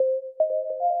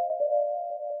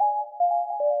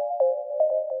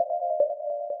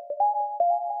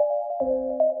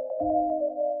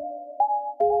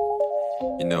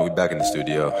We back in the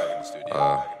studio.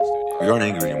 We aren't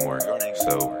angry anymore,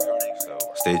 so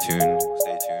stay tuned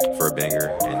for a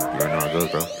banger, and you already know how it goes,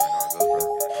 bro.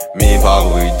 Me and Papa,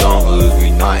 we don't lose,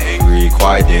 we not angry,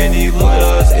 quiet dandy. Look at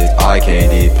us, it's eye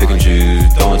candy, pick and choose,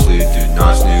 don't sleep, do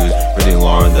not snooze. Reading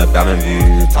Lauren, the Batman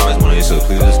view, time is money, so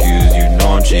please excuse. You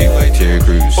know I'm cheap like Terry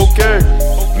Crews. Okay.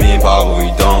 Me and Papa,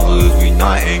 we don't lose, we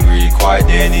not angry, quiet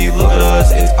dandy. Look at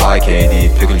us, it's eye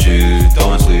candy, pick and choose,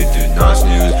 don't sleep, do not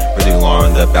snooze. Reading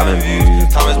Lauren, the Batman view,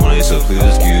 time is money, so please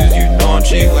excuse. You know I'm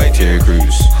cheap like Terry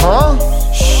Crews. Huh?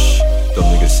 Shh, don't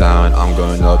make a sound, I'm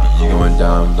going up, you going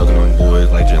down. Looking on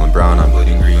boys like Jalen Brown, I'm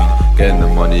bleeding green. Getting the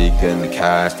money, getting the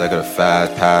cash, I got a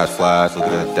fast pass, flash, look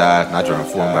at that, not drawing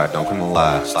format, don't come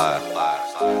last.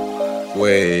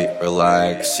 Wait,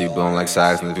 relax, she blowing like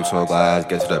sacks, and through smoke glass.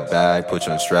 Get to the bag, put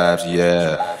you on straps,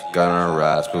 yeah. Got on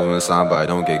raps, put in the sound, but I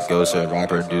don't get ghosted. Rap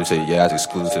producer, yeah, it's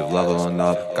exclusive, leveling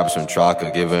up. Got me some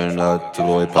chocolate, giving up to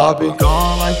Boy Papa. I'll be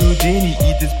gone like Houdini,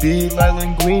 eat this beat like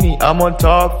linguine. I'm on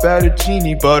top,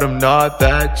 fettuccine, but I'm not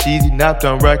that cheesy.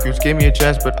 Naptown Records gave me a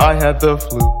chance, but I had the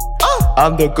flu.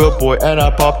 I'm the good boy, and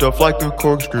I popped off like a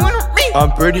corkscrew.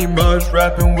 I'm pretty much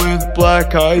rapping with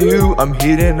Black Caillou. I'm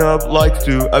heating up like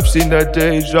stew. I've seen that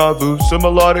deja vu. Some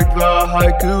melodic the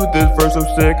haiku. This verse so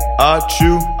sick, I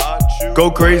chew.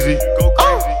 Go crazy,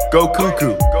 go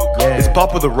cuckoo. It's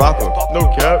Papa the rapper,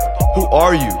 no cap. Who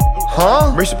are you?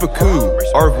 Huh? Merci beaucoup,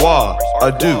 au revoir,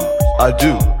 I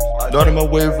do. Not in my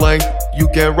wavelength, you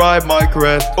can't ride my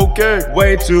crest. Okay,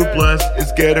 way too blessed.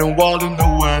 It's getting wild in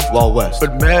the west. Wild west.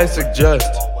 But may I suggest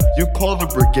you call the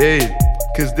brigade,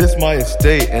 cause this my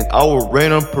estate and I will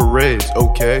rain on parades.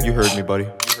 Okay, you heard me, buddy.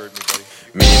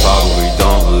 Me and Papa, we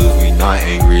don't lose, we not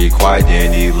angry, quiet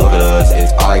dandy. Look at us,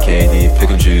 it's eye candy, pick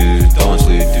and choose, don't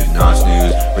sleep, do not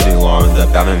snooze. Reading Lauren,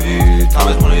 the Batman view, time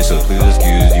is money, so please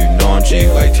excuse. You know I'm cheap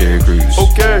like Terry Crews.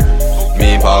 Okay.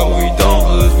 Me and Papa, we don't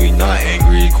lose, we not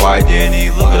angry, quiet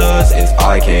dandy. Look at us, it's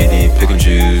eye candy, pick and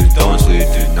choose, don't sleep,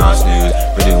 do not snooze.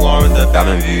 Reading Lauren, the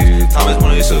Batman view, time is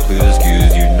money, so please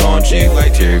excuse. You know I'm cheap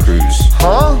like Terry Crews.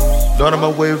 Huh? Not on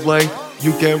my wavelength,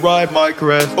 you can't ride my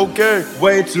crest. Okay,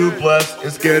 way too blessed.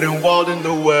 It's getting wild in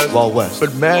the west. Wild west.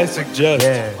 But may I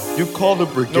suggest you call the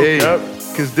brigade,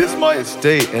 cause this my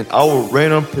estate and I will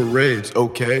rain on parades.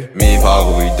 Okay. Me and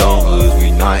Papa, we don't lose,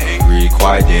 we not angry,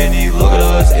 quiet dandy. Look at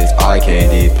us, it's eye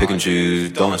candy, pick and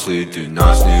choose, don't sleep, do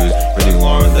not snooze. Reading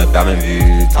Lauren, the Batman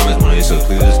view, time is money, so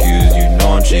please excuse. You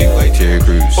know I'm cheap like Terry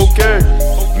Crews. Okay.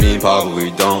 Me and Papa,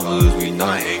 we don't lose, we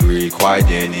not angry, quiet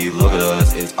dandy. Look at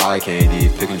us, it's eye candy,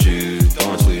 pick and choose,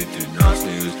 don't sleep, do not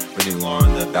snooze. Reading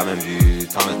Lauren, the Batman view,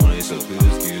 time is money, so please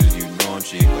excuse. You know I'm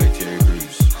cheap like Terry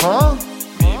Crews. Huh?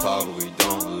 Me and Papa, we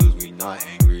don't lose, we not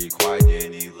angry, quiet